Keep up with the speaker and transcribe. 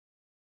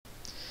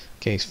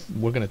Okay,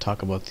 we're going to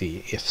talk about the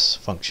IFS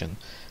function.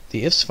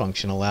 The IFS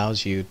function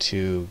allows you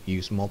to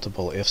use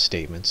multiple if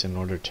statements in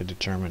order to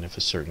determine if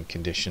a certain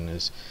condition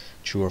is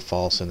true or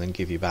false and then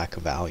give you back a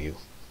value.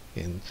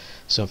 And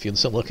so if you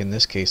look in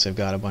this case, I've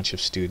got a bunch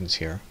of students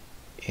here,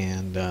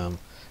 and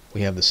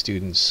we have the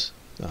student's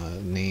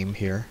name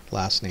here,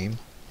 last name,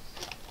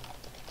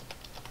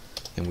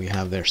 and we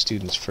have their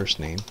student's first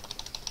name.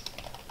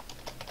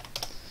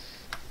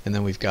 And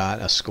then we've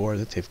got a score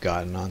that they've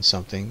gotten on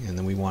something, and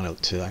then we want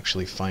it to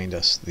actually find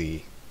us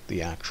the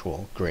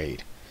actual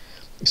grade.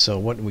 So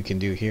what we can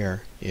do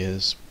here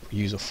is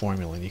use a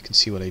formula, and you can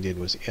see what I did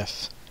was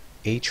if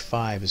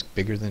H5 is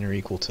bigger than or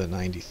equal to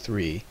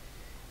 93,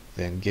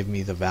 then give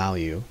me the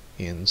value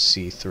in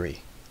C3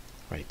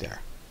 right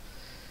there.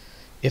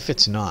 If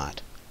it's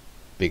not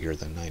bigger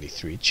than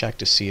 93, check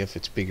to see if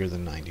it's bigger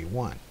than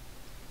 91.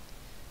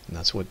 And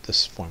that's what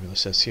this formula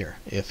says here.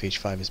 If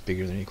H5 is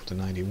bigger than or equal to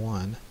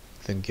 91,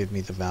 then give me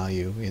the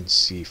value in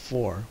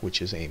C4,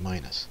 which is A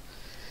minus.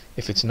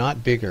 If it's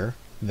not bigger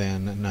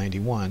than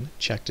 91,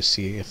 check to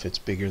see if it's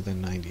bigger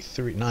than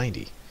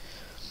 90,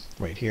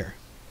 right here.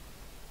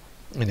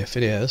 And if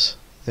it is,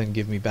 then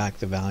give me back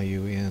the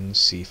value in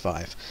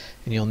C5.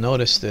 And you'll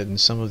notice that in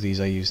some of these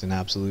I used an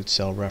absolute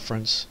cell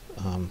reference,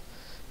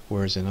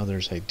 whereas in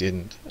others I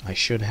didn't. I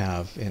should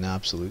have an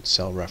absolute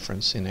cell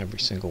reference in every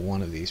single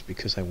one of these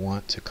because I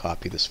want to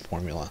copy this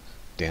formula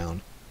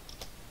down.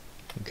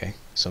 Okay,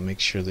 so make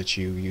sure that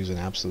you use an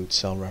absolute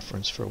cell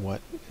reference for what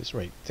is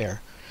right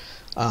there.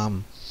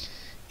 And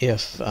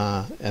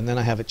then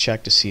I have it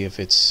checked to see if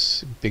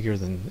it's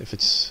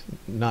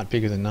not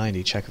bigger than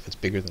 90, check if it's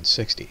bigger than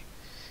 60,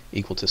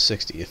 equal to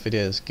 60. If it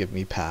is, give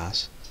me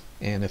pass.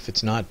 And if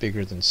it's not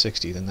bigger than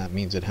 60, then that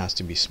means it has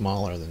to be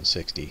smaller than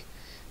 60.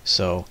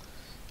 So,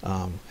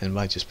 and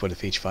I just put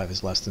if H5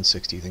 is less than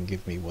 60, then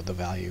give me the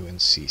value in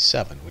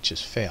C7, which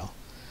is fail.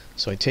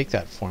 So I take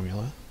that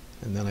formula,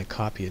 and then I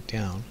copy it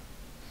down,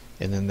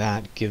 and then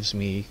that gives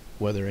me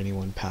whether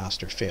anyone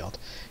passed or failed.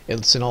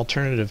 It's an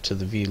alternative to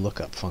the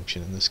VLOOKUP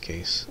function in this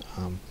case,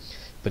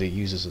 but it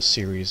uses a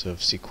series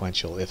of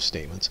sequential if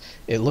statements.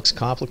 It looks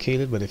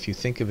complicated, but if you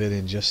think of it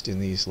in just in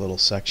these little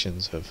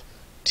sections of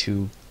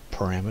 2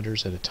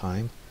 parameters at a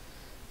time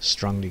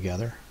strung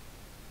together,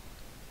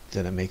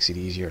 then it makes it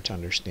easier to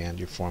understand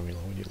your formula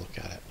when you look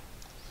at it.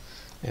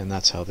 And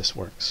that's how this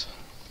works.